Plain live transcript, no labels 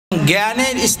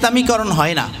জ্ঞানের ইসলামীকরণ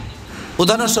হয় না।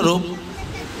 উদাহরণস্বরূপ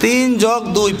 3 যোগ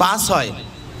 2 5 হয়,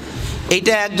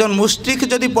 এইটা একজন মুশরিক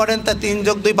যদি পড়েন তা 3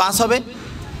 যোগ 2 5 হবে,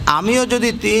 আমিও যদি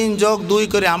 3 যোগ 2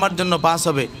 করে আমার জন্য 5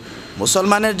 হবে।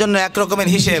 মুসলমানের জন্য এক রকমের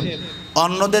হিসেব,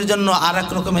 অন্যদের জন্য আর এক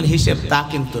রকমের হিসেব, তা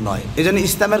কিন্তু নয়। এই জন্য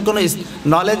ইসলামের কোনো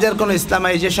নলেজের কোনো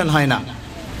ইসলামাইজেশন হয় না।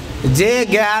 যে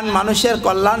জ্ঞান মানুষের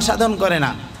কল্যাণ সাধন করে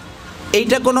না,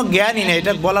 এইটা কোনো জ্ঞানই নেই,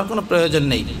 এটা বলার কোনো প্রয়োজন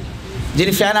নেই।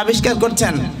 যিনি ফ্যান আবিষ্কার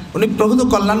করছেন উনি প্রভূত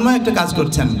কল্যাণময় একটা কাজ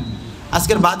করছেন।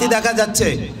 আজকের বাতি দেখা যাচ্ছে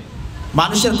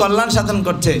মানুষের কল্যাণ সাধন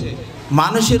করছে,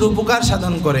 মানুষের উপকার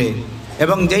সাধন করে,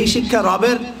 এবং যেই শিক্ষা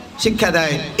রবের শিক্ষা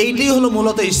দেয়, এইটি হলো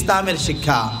মূলত ইসলামের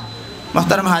শিক্ষা।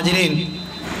 মুহতারাম হাজিরিন,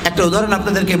 একটা উদাহরণ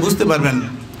আপনাদেরকে বুঝতে পারবেন।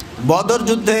 বদর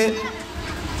যুদ্ধে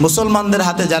মুসলমানদের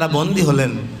হাতে যারা বন্দী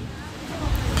হলেন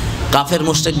কাফের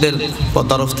মুশরিকদের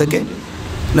তরফ থেকে,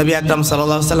 নবী আকরাম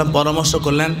সাল্লাল্লাহু আলাইহি ওয়াসাল্লাম পরামর্শ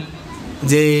করলেন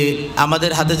যে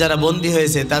আমাদের হাতে যারা বন্দী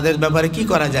হয়েছে তাদের ব্যাপারে কি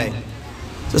করা যায়।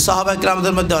 তো সাহাবা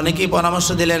কিরামদের মধ্যে অনেকেই পরামর্শ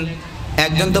দিলেন।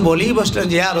 একজন তো বলেই বসলেন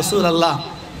যে ইয়া রাসূলুল্লাহ,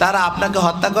 তারা আপনাকে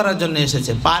হত্যা করার জন্য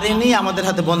এসেছে, পারেনি, আমাদের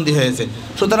হাতে বন্দী হয়েছে,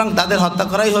 সুতরাং তাদের হত্যা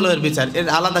করাই হলো এর বিচার, এর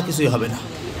আলাদা কিছুই হবে না।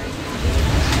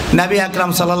 নবী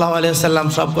আকরাম সাল্লাল্লাহু আলাইহি ওয়াসাল্লাম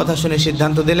সব কথা শুনে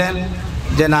সিদ্ধান্ত দিলেন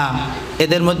যে না,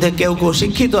 এদের মধ্যে কেউ কেউ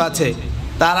শিক্ষিত আছে,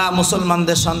 তারা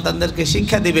মুসলমানদের সন্তানদেরকে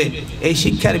শিক্ষা দিবে, এই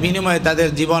শিক্ষার বিনিময়ে তাদের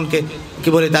জীবনকে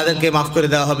তাদেরকে মাফ করে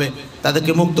দেওয়া হবে,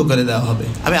 তাদেরকে মুক্ত করে দেওয়া হবে।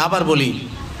 আমি আবার বলি,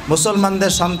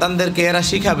 মুসলমানদের সন্তানদেরকে এরা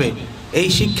শিখাবে, এই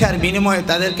শিক্ষার বিনিময়ে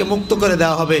তাদেরকে মুক্ত করে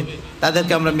দেওয়া হবে,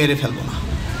 তাদেরকে আমরা মেরে ফেলবো না।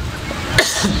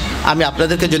 আমি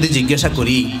আপনাদেরকে যদি জিজ্ঞাসা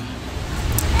করি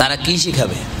তারা কি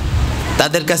শিখাবে,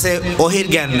 তাদের কাছে ওহির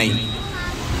জ্ঞান নেই,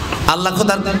 আল্লাহ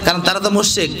খোদার, কারণ তারা তো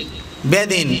মুশরিক,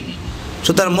 বেদিন,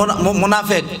 সুতরাং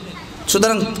মুনাফিক,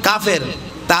 সুতরাং কাফের,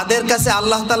 তাদের কাছে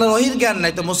আল্লাহ তাআলার ওহির জ্ঞান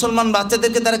নাই। তো মুসলমান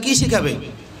বাচ্চাদেরকে তারা কি শিখাবে?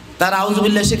 তারা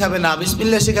আউযুবিল্লাহ শিখাবে না,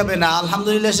 বিসমিল্লাহ শিখাবে না,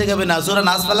 আলহামদুলিল্লাহ শিখাবে না, সূরা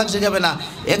নাস ফালাক শিখাবে না,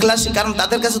 ইখলাস, কারণ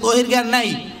তাদের কাছে তো ওহির জ্ঞান নাই।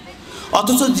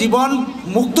 অথচ জীবন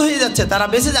মুক্ত হয়ে যাচ্ছে, তারা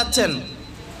বেঁচে যাচ্ছেন।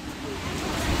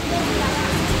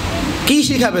 কি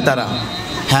শিখাবে তারা?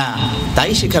 হ্যাঁ,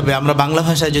 তাই শিখাবে। আমরা বাংলা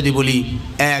ভাষায় যদি বলি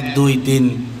 1 2 3,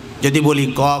 যদি বলি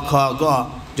ক খ গ,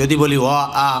 যদি বলি অ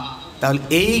আ, তাহলে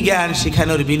এই জ্ঞান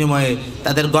শিখানোর বিনিময়ে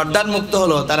তাদের গর্দান মুক্ত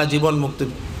হলো, তারা জীবন মুক্ত,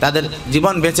 তাদের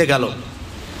জীবন বেঁচে গেল।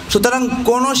 সুতরাং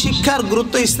কোনো শিক্ষার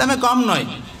গুরুত্ব ইসলামে কম নয়।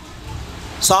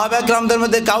 সাহাবা কিরামদের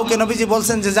মধ্যে কাউকে নবীজি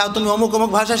বলছেন যে যাও তুমি অমুক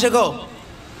অমুক ভাষা শেখো,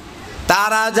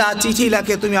 তারা যা চিঠি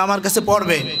লেখে তুমি আমার কাছে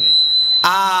পড়বে,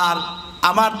 আর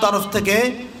আমার তরফ থেকে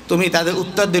তুমি তাদের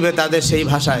উত্তর দেবে তাদের সেই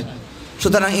ভাষায়।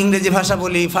 সুতরাং ইংরেজি ভাষা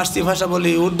বলি, ফার্সি ভাষা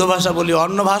বলি, উর্দু ভাষা বলি,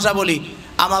 অন্য ভাষা বলি,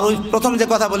 আমার ওই প্রথম যে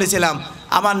কথা বলেছিলাম,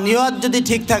 আমার নিয়ত যদি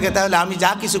ঠিক থাকে তাহলে আমি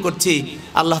যা কিছু করছি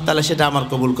আল্লাহ তাআলা সেটা আমার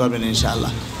কবুল করবেন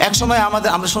ইনশাআল্লাহ। এক সময়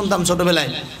আমরা শুনতাম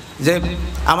ছোটোবেলায় যে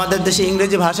আমাদের দেশে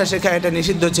ইংরেজি ভাষা শেখা এটা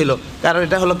নিষিদ্ধ ছিল, কারণ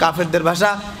এটা হলো কাফেরদের ভাষা,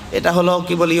 এটা হলো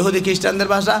কি বলি ইহুদি খ্রিস্টানদের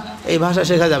ভাষা, এই ভাষা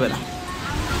শেখা যাবে না।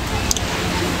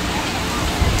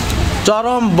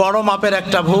 চরম বড় মাপের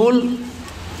একটা ভুল,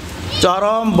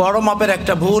 চরম বড় মাপের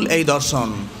একটা ভুল এই দর্শন।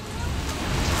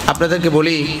 আপনাদেরকে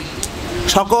বলি,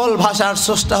 সকল ভাষার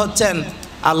স্রষ্টা হচ্ছেন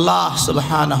আল্লাহ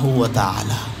সুবহানাহু ওয়া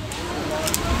তাআলা।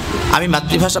 আমি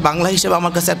মাতৃভাষা বাংলা হিসেবে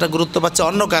আমার কাছে একটা গুরুত্ব পাচ্ছে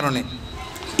অন্য কারণে।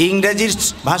 ইংরেজির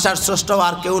ভাষার স্রষ্টা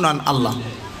আর কেউ নন, আল্লাহ।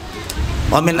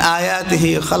 ওয়া মিন আয়াতিহি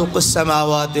খালকুস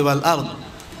সামাওয়াতি ওয়াল আরদ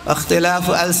ওয়া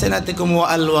ইখতিলাফু আলসিনাতিকুম ওয়া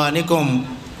আলওয়ানিকুম।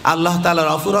 আল্লাহ তাআলার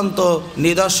অফুরন্ত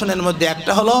নিদর্শনের মধ্যে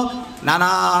একটা হলো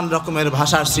নানান রকমের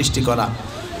ভাষার সৃষ্টি করা।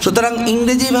 সুতরাং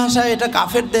ইংরেজি ভাষা এটা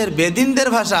কাফেরদের, বেদিনদের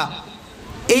ভাষা।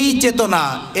 এই চেতনা,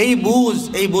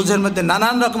 এই বুঝের মধ্যে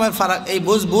নানান রকমের ফারাক, এই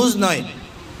বুঝ নয়,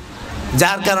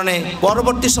 যার কারণে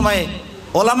পরবর্তী সময়ে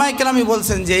ওলামায়ে কেরামি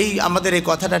বলছেন যে আমাদের এই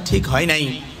কথাটা ঠিক হয় নাই,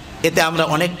 এতে আমরা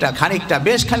অনেকটা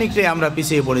বেশ খানিকটাই আমরা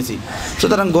পিছিয়ে পড়েছি।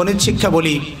 সুতরাং গণিত শিক্ষা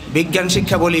বলি, বিজ্ঞান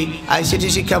শিক্ষা বলি, আইসিটি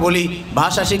শিক্ষা বলি,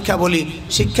 ভাষা শিক্ষা বলি,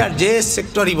 শিক্ষার যে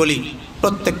সেক্টরই বলি,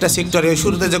 প্রত্যেকটা সেক্টরে ওই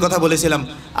শুরুতে যে কথা বলেছিলাম,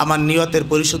 আমার নিয়তের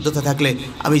পরিশুদ্ধতা থাকলে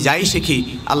আমি যাই শিখি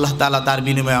আল্লাহ তাআলা তার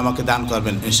বিনিময়ে আমাকে দান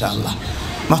করবেন ইনশাআল্লাহ।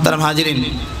 মুহতারাম হাজিরিন,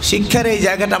 শিক্ষার এই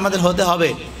জায়গাটা আমাদের হতে হবে।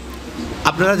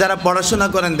 আপনারা যারা পড়াশোনা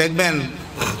করেন দেখবেন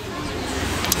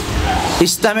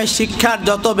ইসলামের শিক্ষার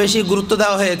যত বেশি গুরুত্ব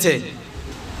দেওয়া হয়েছে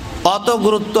অত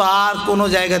গুরুত্ব আর কোনো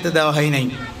জায়গাতে দেওয়া হয় নাই।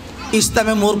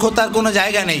 ইসলামে মূর্খতার কোনো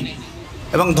জায়গা নেই।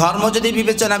 এবং ধর্ম যদি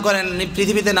বিবেচনা করেন,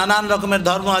 পৃথিবীতে নানান রকমের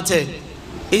ধর্ম আছে,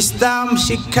 ইসলাম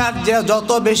শিক্ষার যে যত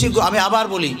বেশি, আমি আবার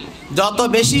বলি, যত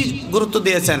বেশি গুরুত্ব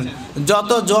দিয়েছেন,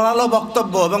 যত জোরালো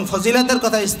বক্তব্য এবং ফজিলতের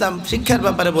কথা ইসলাম শিক্ষার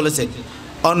ব্যাপারে বলেছে,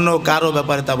 অন্য কারো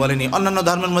ব্যাপারে তা বলেনি। অন্যান্য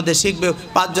ধর্মের মধ্যে শিখবে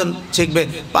 5 জন শিখবে,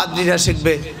 পাদ্রীরা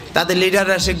শিখবে, তাদের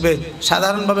লিডাররা শিখবে,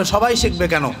 সাধারণভাবে সবাই শিখবে।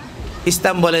 কেন?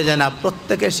 ইসলাম বলে যে না,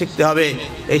 প্রত্যেকের শিখতে হবে।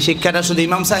 এই শিক্ষাটা শুধু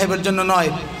ইমাম সাহেবের জন্য নয়,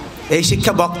 এই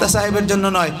শিক্ষা বক্তা সাহেবের জন্য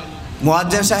নয়,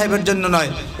 মুয়াজ্জিন সাহেবের জন্য নয়,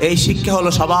 এই শিক্ষা হলো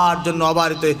সবার জন্য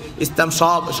অবারিত। ইসলাম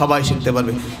সবাই শিখতে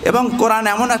পারবে। এবং কোরআন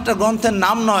এমন একটা গ্রন্থের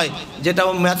নাম নয় যেটা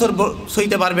মেথর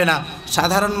সইতে পারবে না,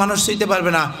 সাধারণ মানুষ সইতে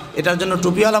পারবে না, এটার জন্য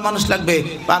টুপিওয়ালা মানুষ লাগবে,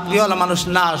 পাগড়িওয়ালা মানুষ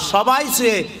না, সবাই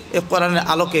শুয়ে এই কোরআনের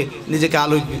আলোকে নিজেকে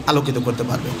আলোকিত করতে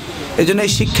পারবে। এই জন্য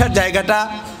এই শিক্ষার জায়গাটা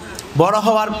বড়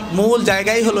হওয়ার মূল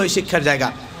জায়গাই হলো এই শিক্ষার জায়গা।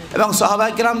 এবং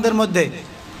সাহাবায়ে কেরামদের মধ্যে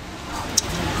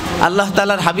আল্লাহ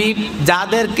তাআলার হাবিব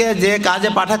যাদেরকে যে কাজে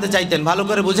পাঠাতে চাইতেন, ভালো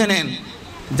করে বুঝে নেন,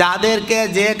 যাদেরকে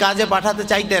যে কাজে পাঠাতে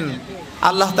চাইতেন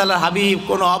আল্লাহ তাআলার হাবিব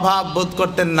কোনো অভাব বোধ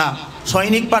করতেন না।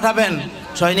 সৈনিক পাঠাবেন,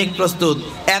 সৈনিক প্রস্তুত,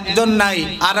 একজন নাই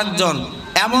আরেকজন,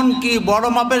 এমনকি বড়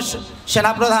মাপের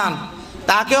সেনাপ্রধান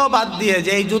তাকেও বাদ দিয়ে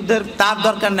যে এই যুদ্ধের তার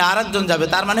দরকার নেই, আরেকজন যাবে,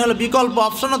 তার মানে হলো বিকল্প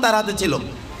অপশনও তার হাতে ছিল।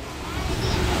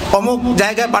 অমুক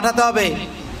জায়গায় পাঠাতে হবে,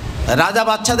 রাজা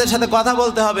বাচ্চাদের সাথে কথা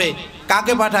বলতে হবে,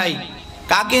 কাকে পাঠাই,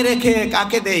 কাকে রেখে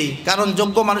কাকে দেই, কারণ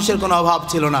যোগ্য মানুষের কোনো অভাব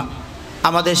ছিল না।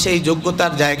 আমাদের সেই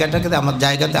যোগ্যতার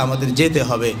জায়গাতে আমাদের যেতে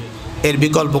হবে, এর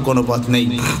বিকল্প কোনো পথ নেই।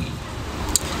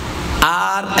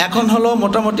 আর এখন হলো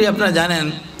মোটামুটি আপনারা জানেন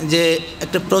যে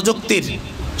একটা প্রযুক্তির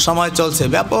সময় চলছে,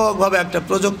 ব্যাপকভাবে একটা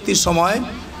প্রযুক্তির সময়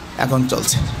এখন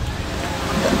চলছে।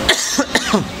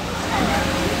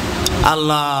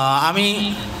 আল্লাহ, আমি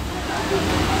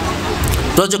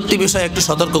প্রযুক্তি বিষয়ে একটু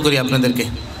সতর্ক করি আপনাদেরকে।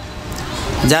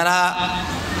 যারা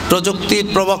প্রযুক্তির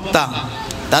প্রবক্তা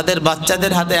তাদের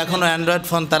বাচ্চাদের হাতে এখনও অ্যান্ড্রয়েড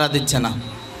ফোন তারা দিচ্ছে না।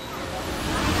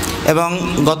 এবং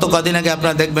গত কদিন আগে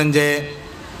আপনারা দেখবেন যে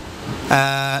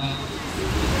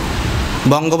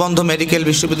বঙ্গবন্ধু মেডিকেল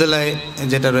বিশ্ববিদ্যালয়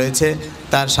যেটা রয়েছে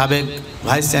তার সাবেক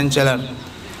ভাইস চ্যান্সেলর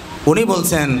উনি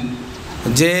বলছেন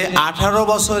যে 18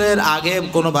 বছরের আগে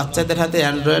কোনো বাচ্চাদের হাতে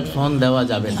অ্যান্ড্রয়েড ফোন দেওয়া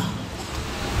যাবে না।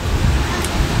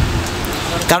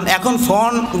 কারণ এখন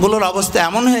ফোনগুলোর অবস্থা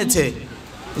এমন হয়েছে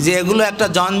যে এগুলো একটা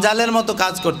জঞ্জালের মতো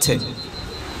কাজ করছে।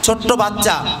 ছোট্ট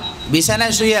বাচ্চা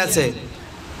বিছানায় শুয়ে আছে,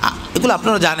 এগুলো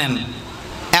আপনারা জানেন,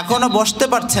 এখনও বসতে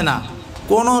পারছে না,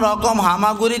 কোনো রকম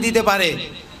হামাগুড়ি দিতে পারে।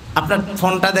 আপনার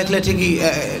ফোনটা দেখলে ঠিকই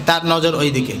তার নজর ওই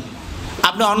দিকে,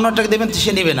 আপনি অন্যটাকে দেবেন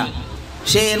সে নেবে না,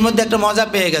 সে এর মধ্যে একটা মজা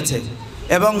পেয়ে গেছে।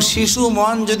 এবং শিশু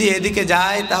মন যদি এদিকে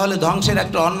যায় তাহলে ধ্বংসের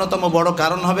একটা অন্যতম বড়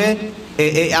কারণ হবে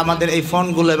আমাদের এই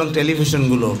ফোনগুলো এবং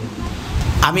টেলিভিশনগুলো।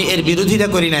 আমি এর বিরোধিতা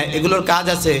করি না, এগুলোর কাজ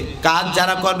আছে, কাজ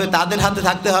যারা করবে তাদের হাতে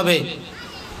থাকতে হবে,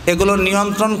 এগুলোর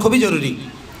নিয়ন্ত্রণ খুবই জরুরি।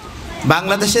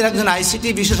 বাংলাদেশের একজন আইসিটি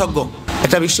বিশেষজ্ঞ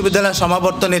একটা বিশ্ববিদ্যালয়ের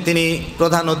সমাবর্তনে তিনি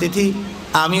প্রধান অতিথি,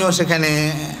 আমিও সেখানে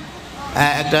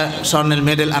একটা স্বর্ণের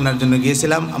মেডেল আনার জন্য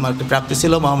গিয়েছিলাম, আমার একটা প্রাপ্তি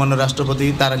ছিল মহামান্য রাষ্ট্রপতি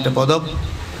তার একটা পদক।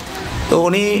 তো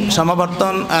উনি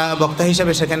সমাবর্তন বক্তা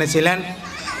হিসেবে সেখানে ছিলেন।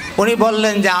 উনি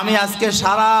বললেন যে আমি আজকে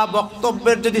সারা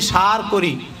বক্তব্যের যদি সার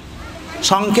করি,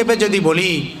 সংক্ষেপে যদি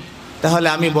বলি, তাহলে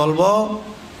আমি বলবো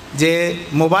যে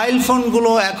মোবাইল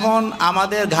ফোনগুলো এখন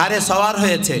আমাদের ঘাড়ে সওয়ার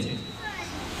হয়েছে।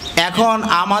 এখন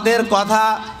আমাদের কথা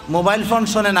মোবাইল ফোন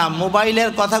শোনে না, মোবাইলের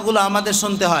কথাগুলো আমাদের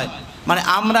শুনতে হয়। মানে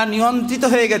আমরা নিয়ন্ত্রিত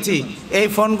হয়ে গেছি, এই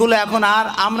ফোনগুলো এখন আর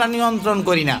আমরা নিয়ন্ত্রণ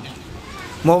করি না।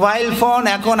 মোবাইল ফোন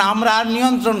এখন আমরা আর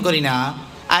নিয়ন্ত্রণ করি না,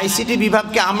 আইসিটি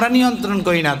বিভাগকে আমরা নিয়ন্ত্রণ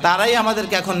করি না, তারাই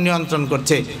আমাদেরকে এখন নিয়ন্ত্রণ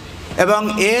করছে। এবং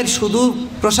এর শুধু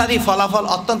প্রসারী ফলাফল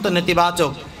অত্যন্ত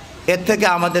নেতিবাচক। এর থেকে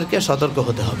আমাদেরকে সতর্ক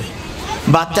হতে হবে।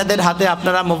 বাচ্চাদের হাতে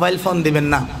আপনারা মোবাইল ফোন দিবেন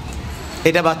না,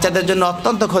 এটা বাচ্চাদের জন্য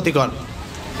অত্যন্ত ক্ষতিকর।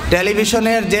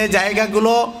 টেলিভিশনের যে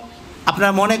জায়গাগুলো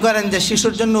আপনারা মনে করেন যে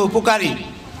শিশুর জন্য উপকারী,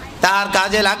 তার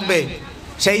কাজে লাগবে,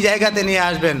 সেই জায়গাতে নিয়ে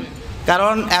আসবেন।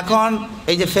 কারণ এখন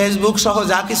এই যে ফেসবুক সহ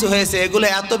যা কিছু হয়েছে এগুলো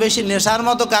এত বেশি নেশার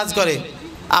মতো কাজ করে,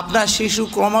 আপনার শিশু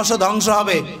ক্রমশ ধ্বংস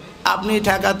হবে, আপনি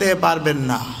ঠেকাতে পারবেন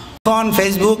না। এখন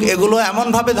ফেসবুক এগুলো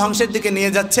এমনভাবে ধ্বংসের দিকে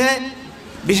নিয়ে যাচ্ছে,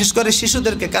 বিশেষ করে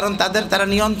শিশুদেরকে, কারণ তারা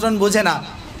নিয়ন্ত্রণ বোঝে না।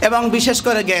 এবং বিশেষ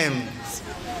করে গেম,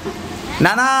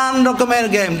 নানান রকমের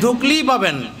গেম ঢুকলেই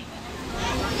পাবেন,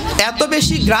 এত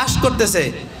বেশি গ্রাস করতেছে।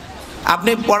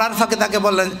 আপনি পড়ার ফাঁকে তাকে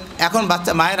বললেন, এখন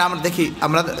বাচ্চা মায়েরা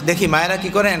আমরা দেখি মায়েরা কি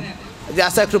করেন যে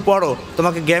আচ্ছা একটু পড়ো,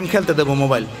 তোমাকে গেম খেলতে দেবো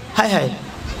মোবাইল। হায় হায়,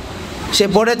 সে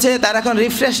পড়েছে, তার এখন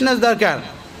রিফ্রেশনেস দরকার,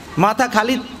 মাথা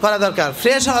খালি করা দরকার,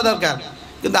 ফ্রেশ হওয়া দরকার,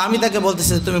 কিন্তু আমি তাকে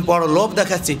বলতেছি তুমি পড়ো, লোভ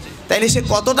দেখাচ্ছি। তাইলে সে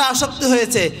কতটা আসক্তি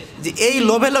হয়েছে যে এই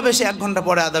লোভে লোভে সে 1 ঘন্টা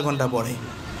পড়ে, আধা ঘন্টা পড়ে।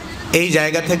 এই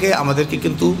জায়গা থেকে আমাদেরকে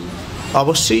কিন্তু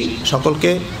অবশ্যই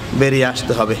সকলকে বেরিয়ে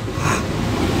আসতে হবে।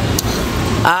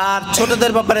 আর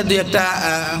ছোটদের ব্যাপারে 2-1টা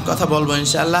কথা বলবো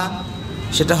ইনশাআল্লাহ।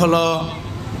 সেটা হলো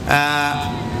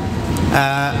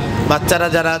বাচ্চারা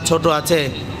যারা ছোট আছে,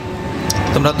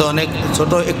 তোমরা তো অনেক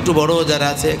ছোট, একটু বড় যারা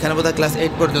আছে, এখানে বোধহয় ক্লাস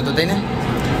 8 পর্যন্ত, তাই না?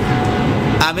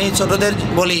 আমি ছোটদের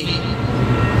বলি,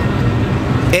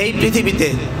 এই পৃথিবীতে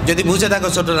যদি বুঝে থাকো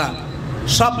ছোটরা,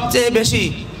 সবচেয়ে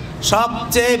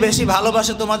বেশি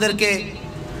ভালোবাসে তোমাদেরকে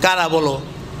কারা বলো?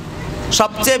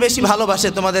 সবচেয়ে বেশি ভালোবাসে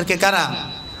তোমাদেরকে কারা?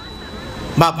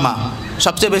 বাপ মা।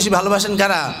 সবচেয়ে বেশি ভালোবাসেন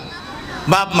কারা?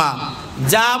 বাপ মা।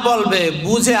 যা বলবে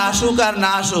বুঝে আসুক আর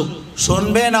না আসুক,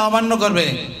 শুনবে না অমান্য করবে?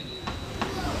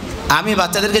 আমি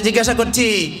বাচ্চাদেরকে জিজ্ঞাসা করছি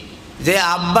যে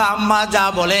আব্বা আম্মা যা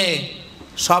বলে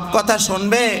সব কথা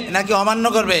শুনবে নাকি অমান্য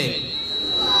করবে?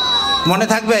 মনে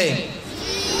থাকবে?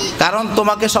 কারণ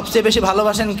তোমাকে সবচেয়ে বেশি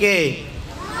ভালোবাসেন কে?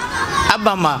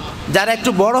 আব্বা আম্মা। যারা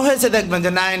একটু বড় হয়েছে দেখবেন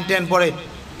যে 9, 10 পরে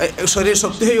শরীর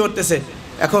শক্তি হয়ে উঠতেছে,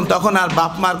 এখন তখন আর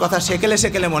বাপ মার কথা সেকেলে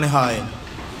সেকেলে মনে হয়।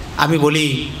 আমি বলি,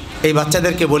 এই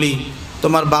বাচ্চাদেরকে বলি,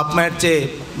 তোমার বাপ মায়ের চেয়ে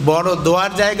বড়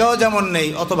দোয়ার জায়গাও যেমন নেই,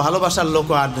 অত ভালোবাসার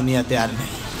লোকও আর দুনিয়াতে আর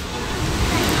নেই।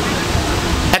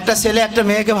 একটা ছেলে একটা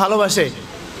মেয়েকে ভালোবাসে,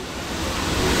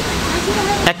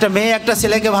 একটা মেয়ে একটা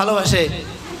ছেলেকে ভালোবাসে।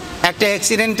 একটা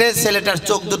অ্যাক্সিডেন্টে ছেলেটার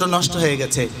চোখ দুটো নষ্ট হয়ে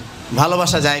গেছে,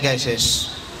 ভালোবাসা জায়গায় শেষ।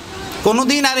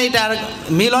 কোনোদিন আর এটা আর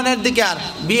মিলনের দিকে আর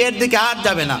বিয়ের দিকে আর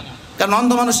যাবে না, কারণ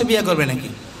অন্ধ মানুষে বিয়ে করবে নাকি?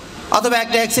 অথবা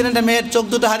একটা অ্যাক্সিডেন্টে মেয়ের চোখ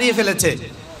দুটো হারিয়ে ফেলেছে,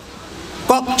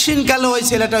 কক্ষিণকালে ওই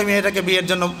ছেলেটা ওই মেয়েটাকে বিয়ের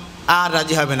জন্য আর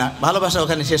রাজি হবে না, ভালোবাসা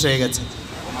ওখানে শেষ হয়ে গেছে।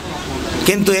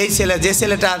 কিন্তু এই ছেলে, যে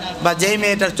ছেলেটার বা যেই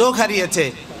মেয়েটার চোখ হারিয়েছে,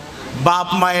 বাপ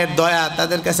মায়ের দয়া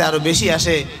তাদের কাছে আরও বেশি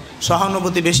আসে,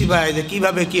 সহানুভূতি বেশি পায়, যে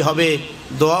কীভাবে কি হবে,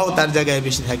 দোয়াও তার জায়গায়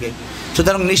বেশি থাকে।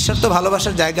 সুতরাং নিঃস্বার্থ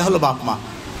ভালোবাসার জায়গা হলো বাপ মা।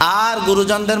 আর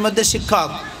গুরুজনদের মধ্যে শিক্ষক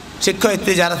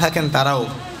শিক্ষয়িত্রী যারা থাকেন তারাও।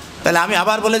 তাহলে আমি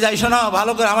আবার বলে যাই, শোনো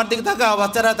ভালো করে, আমার দিকে তাকাও,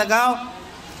 বাচ্চারা তাকাও।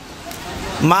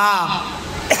 মা,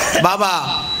 বাবা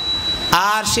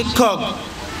আর শিক্ষক,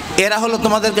 এরা হলো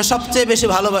তোমাদেরকে সবচেয়ে বেশি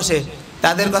ভালোবাসে।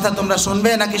 তাদের কথা তোমরা শুনবে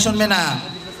নাকি শুনবে না?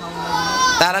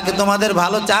 তারা কি তোমাদের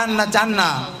ভালো চান না চান না?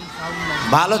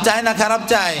 ভালো চায় না খারাপ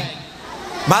চায়?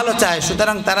 ভালো চায়।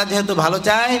 সুতরাং তারা যেহেতু ভালো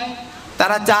চায়,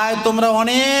 তারা চায় তোমরা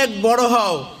অনেক বড়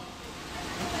হও,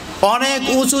 অনেক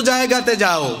উঁচু জায়গাতে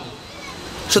যাও।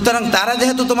 সুতরাং তারা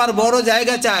যেহেতু তোমার বড়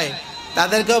জায়গা চায়,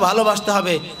 তাদেরকেও ভালোবাসতে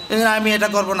হবে। আমি এটা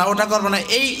করব না, ওটা করব না,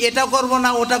 এটা করব না,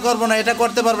 ওটা করব না, এটা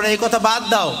করতে পারবো না, এই কথা বাদ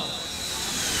দাও।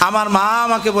 আমার মা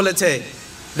আমাকে বলেছে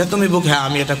যে তুমি বুক, হ্যাঁ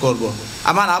আমি এটা করব।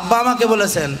 আমার আব্বা আমাকে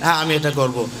বলেছেন, হ্যাঁ আমি এটা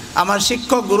করব। আমার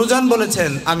শিক্ষক গুরুজন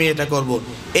বলেছেন, আমি এটা করব।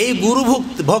 এই গুরু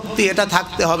ভক্তি এটা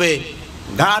থাকতে হবে।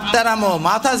 ঘাট তেরামো,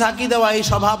 মাথা ঝাঁকি দেওয়া, এই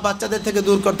স্বভাব বাচ্চাদের থেকে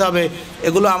দূর করতে হবে।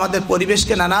 এগুলো আমাদের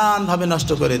পরিবেশকে নানানভাবে নষ্ট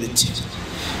করে দিচ্ছে।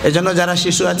 এজন্য যারা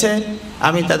শিশু আছে,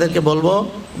 আমি তাদেরকে বলবো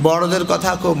বড়দের কথা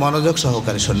খুব মনোযোগ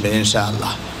সহকারে শুনবে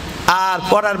ইনশাআল্লাহ। আর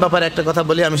পড়ার ব্যাপারে একটা কথা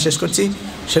বলি, আমি শেষ করছি।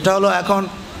 সেটা হলো, এখন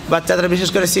বাচ্চাদের বিশেষ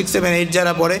করে 6, 7, 8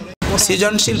 যারা পড়ে,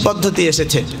 সৃজনশীল পদ্ধতি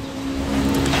এসেছে,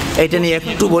 এইটা নিয়ে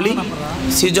একটু বলি।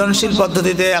 সৃজনশীল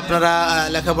পদ্ধতিতে আপনারা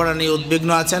লেখাপড়া নিয়ে উদ্বিগ্ন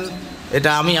আছেন, এটা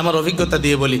আমি আমার অভিজ্ঞতা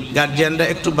দিয়ে বলি। গার্জিয়ানরা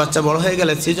একটু বাচ্চা বড় হয়ে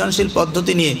গেলে সৃজনশীল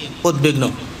পদ্ধতি নিয়ে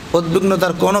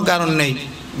উদ্বিগ্নতার কোনো কারণ নেই।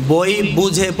 বই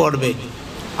বুঝে পড়বে।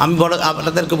 আমি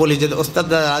আপনাদেরকে বলি যে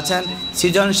ওস্তাদরা আছেন,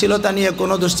 সৃজনশীলতা নিয়ে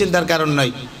কোনো দুশ্চিন্তার কারণ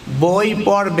নয়। বই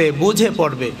পড়বে, বুঝে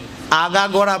পড়বে, আগা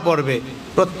গোড়া পড়বে,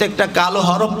 প্রত্যেকটা কালো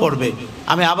হরফ পড়বে।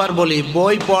 আমি আবার বলি,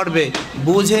 বই পড়বে,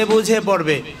 বুঝে বুঝে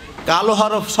পড়বে, কালো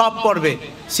হরফ সব পড়বে।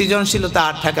 সৃজনশীলতা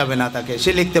আর ঠেকাবে না তাকে,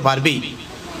 সে লিখতে পারবেই।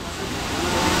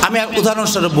 আমি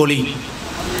উদাহরণস্বরূপ বলি,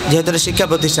 যেহেতু শিক্ষা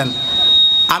প্রতিষ্ঠান,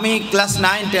 আমি ক্লাস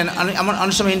 9, 10, আমার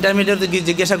অনেক সময় ইন্টারমিডিয়েটে গিয়ে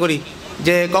জিজ্ঞাসা করি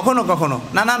যে কখনো কখনো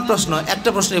নানান প্রশ্ন, একটা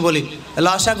প্রশ্নই বলি,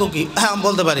 লসাগু কি? হ্যাঁ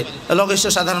বলতে পারে, লঘিষ্ঠ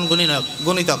সাধারণ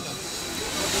গুণিতক।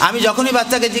 আমি যখনই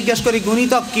বাচ্চাকে জিজ্ঞেস করি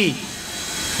গুণিতক কি,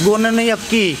 গুণনীয়ক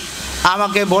কি,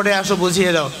 আমাকে বোর্ডে আসো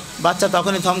বুঝিয়ে দাও, বাচ্চা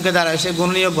তখনই থমকে দাঁড়ায়। সে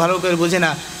গুণনীয়ক ভালো করে বুঝে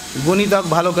না, গুণিতক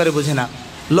ভালো করে বুঝে না।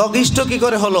 লঘিষ্ঠ কী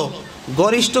করে হলো,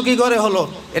 গরিষ্ঠ কী করে হলো,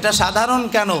 এটা সাধারণ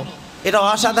কেন, এটা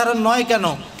অসাধারণ নয় কেন?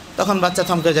 তখন বাচ্চা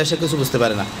থমকে যায়, সে কিছু বুঝতে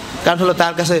পারে না। কারণ হলো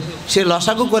তার কাছে সে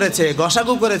লসাগু করেছে,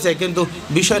 গসাগু করেছে, কিন্তু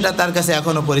বিষয়টা তার কাছে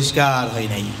এখনও পরিষ্কার হয়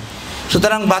নাই।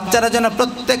 সুতরাং বাচ্চারা যেন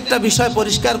প্রত্যেকটা বিষয়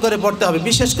পরিষ্কার করে পড়তে হবে।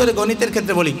 বিশেষ করে গণিতের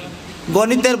ক্ষেত্রে বলি,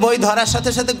 গণিতের বই ধরার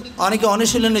সাথে সাথে অনেকে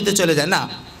অনুশীলনীতে চলে যায় না।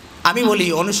 আমি বলি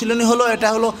অনুশীলনী হলো, এটা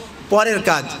হলো পরের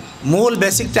কাজ, মূল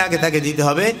বেসিকটা আগে তাকে দিতে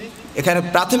হবে। এখানে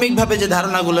প্রাথমিকভাবে যে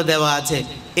ধারণাগুলো দেওয়া আছে,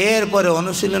 এরপরে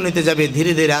অনুশীলনীতে যাবে,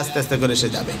 ধীরে ধীরে আস্তে আস্তে করে সে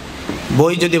যাবে।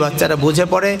 বই যদি বাচ্চারা বুঝে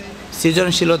পড়ে,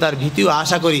 সৃজনশীলতার ভীতিও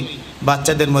আশা করি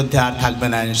বাচ্চাদের মধ্যে আর থাকবে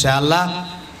না ইনশাআল্লাহ।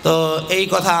 তো এই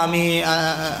কথা আমি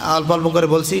অল্প অল্প করে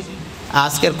বলছি।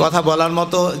 আজকের কথা বলার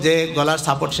মতো যে গলার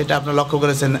সাপোর্ট, সেটা আপনারা লক্ষ্য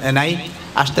করেছেন নাই।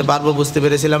 আসতে পারবো বুঝতে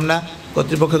পেরেছিলাম না,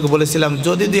 কর্তৃপক্ষকে বলেছিলাম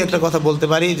যদি দুই একটা কথা বলতে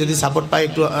পারি, যদি সাপোর্ট পাই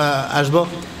একটু আসবো।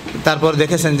 তারপর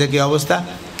দেখেছেন যে কী অবস্থা,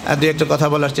 দুই একটা কথা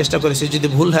বলার চেষ্টা করেছি। যদি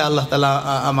ভুল হয় আল্লাহ তাআলা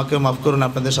আমাকেও মাফ করুন,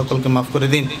 আপনাদের সকলকে মাফ করে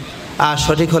দিন। আর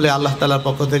সঠিক হলে আল্লাহ তাআলার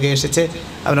পক্ষ থেকে এসেছে,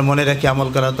 আমরা মনে রাখি আমল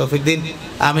করার তৌফিক দিন।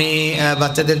 আমি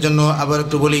বাচ্চাদের জন্য আবার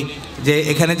একটু বলি যে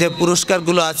এখানে যে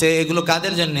পুরস্কারগুলো আছে, এগুলো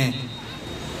কাদের জন্যে?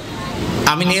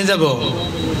 আমি নিয়ে যাব?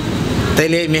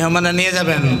 তাইলে এই মেহমানরা নিয়ে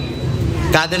যাবেন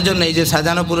কাদের জন্য? এই যে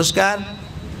সাজানো পুরস্কার,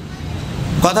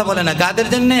 কথা বলে না, কাদের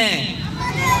জন্যে?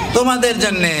 তোমাদের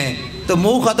জন্যে। তো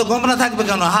মুখ অত গোমরা থাকবে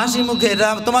কেন? হাসি মুখে, এটা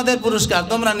তোমাদের পুরস্কার,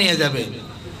 তোমরা নিয়ে যাবে।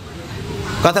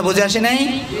 কথা বুঝে আসে নাই?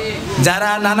 যারা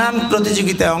নানান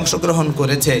প্রতিযোগিতায় অংশগ্রহণ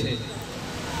করেছে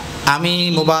আমি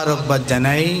মোবারকবাদ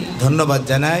জানাই, ধন্যবাদ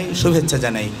জানাই, শুভেচ্ছা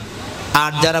জানাই।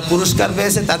 আর যারা পুরস্কার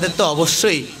পেয়েছে তাদের তো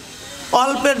অবশ্যই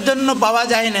অল্পের জন্য পাওয়া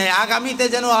যায় না, আগামীতে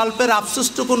যেন অল্পের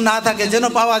আফসোসটুকু না থাকে, যেন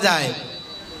পাওয়া যায়।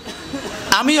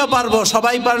 আমিও পারবো,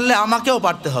 সবাই পারলে আমাকেও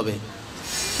পারতে হবে।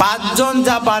 5 জন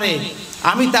যা পারে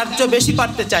আমি তার চেয়ে বেশি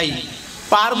পারতে চাই।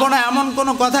 পারবো না এমন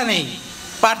কোনো কথা নেই,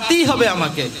 পারতেই হবে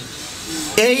আমাকে,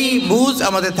 এই বুঝ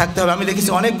আমাদের থাকতে হবে। আমি দেখেছি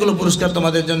অনেকগুলো পুরস্কার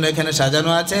তোমাদের জন্য এখানে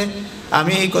সাজানো আছে।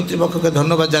 আমি এই কর্তৃপক্ষকে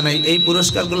ধন্যবাদ জানাই। এই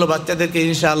পুরস্কারগুলো বাচ্চাদেরকে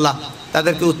ইনশাআল্লাহ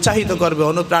তাদেরকে উৎসাহিত করবে,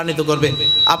 অনুপ্রাণিত করবে।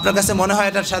 আপনার কাছে মনে হয়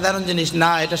এটা সাধারণ জিনিস,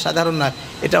 না এটা সাধারণ না,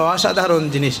 এটা অসাধারণ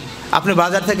জিনিস। আপনি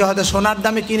বাজার থেকে হয়তো সোনার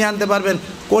দামে কিনে আনতে পারবেন,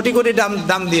 কোটি কোটি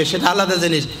দাম দিয়ে, সেটা আলাদা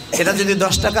জিনিস। এটা যদি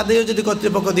 10 টাকা দিয়েও যদি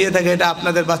কর্তৃপক্ষ দিয়ে থাকে, এটা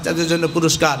আপনাদের বাচ্চাদের জন্য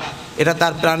পুরস্কার, এটা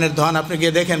তার প্রাণের ধন। আপনি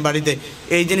গিয়ে দেখেন বাড়িতে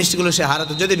এই জিনিসগুলো সে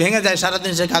হারাতে, যদি ভেঙে যায়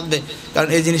সারাদিন সে কাঁদবে, কারণ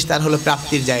এই জিনিস তার হলো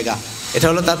প্রাপ্তির জায়গা, এটা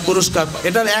হলো তার পুরস্কার,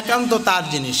 এটা একান্ত তার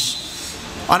জিনিস।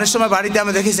 অনেক সময় বাড়িতে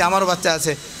আমি দেখেছি, আমারও বাচ্চা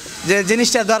আছে, যে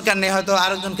জিনিসটার দরকার নেই, হয়তো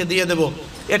আরেকজনকে দিয়ে দেবো,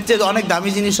 এর চেয়ে অনেক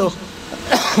দামি জিনিসও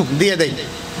দিয়ে দেয়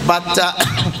বাচ্চা,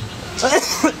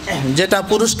 যেটা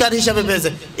পুরস্কার হিসাবে পেয়েছে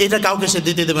এটা কাউকে সে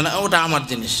দিতে দেবে না, ওটা আমার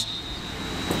জিনিস,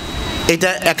 এটা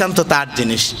একান্ত তার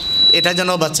জিনিস। এটা যেন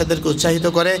বাচ্চাদেরকে উৎসাহিত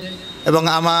করে। এবং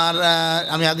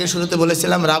আমি আগে শুরুতে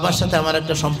বলেছিলাম রাবার সাথে আমার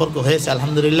একটা সম্পর্ক হয়েছে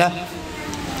আলহামদুলিল্লাহ।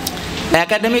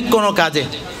 একাডেমিক কোনো কাজে,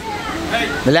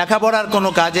 লেখাপড়ার কোনো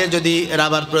কাজে যদি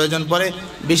রাবার প্রয়োজন পড়ে,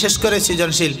 বিশেষ করে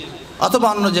সৃজনশীল অথবা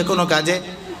অন্য যে কোনো কাজে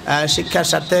শিক্ষার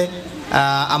স্বার্থে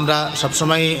আমরা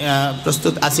সবসময়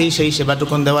প্রস্তুত আছি সেই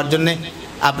সেবাটুকুন দেওয়ার জন্যে।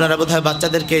 আপনারা বোধহয়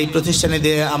বাচ্চাদেরকে এই প্রতিষ্ঠানে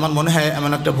দিয়ে আমার মনে হয়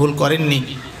এমন একটা ভুল করেননি।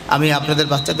 আমি আপনাদের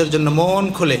বাচ্চাদের জন্য মন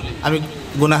খুলে আমি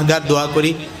গুনাহগার দোয়া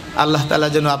করি, আল্লাহ তাআলা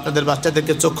যেন আপনাদের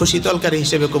বাচ্চাদেরকে চক্ষু শীতলকারী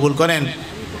হিসেবে কবুল করেন।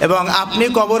 এবং আপনি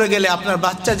কবরে গেলে আপনার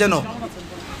বাচ্চা যেন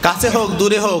কাছে হোক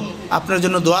দূরে হোক আপনার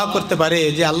জন্য দোয়া করতে পারে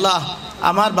যে আল্লাহ,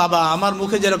 আমার বাবা আমার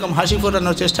মুখে যেরকম হাসি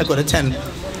ফোটানোর চেষ্টা করেছেন,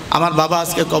 আমার বাবা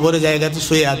আজকে কবরে জায়গাতে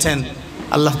শুয়ে আছেন,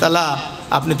 আল্লাহ তাআলা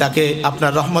আপনি তাকে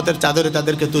আপনার রহমতের চাদরে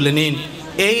তাদেরকে তুলে নিন।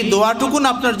 এই দোয়াটুকুন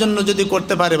আপনার জন্য যদি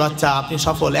করতে পারে বাচ্চা, আপনি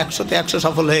সফল, 100-তে 100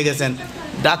 সফল হয়ে গেছেন।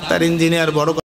 ডাক্তার, ইঞ্জিনিয়ার, বড়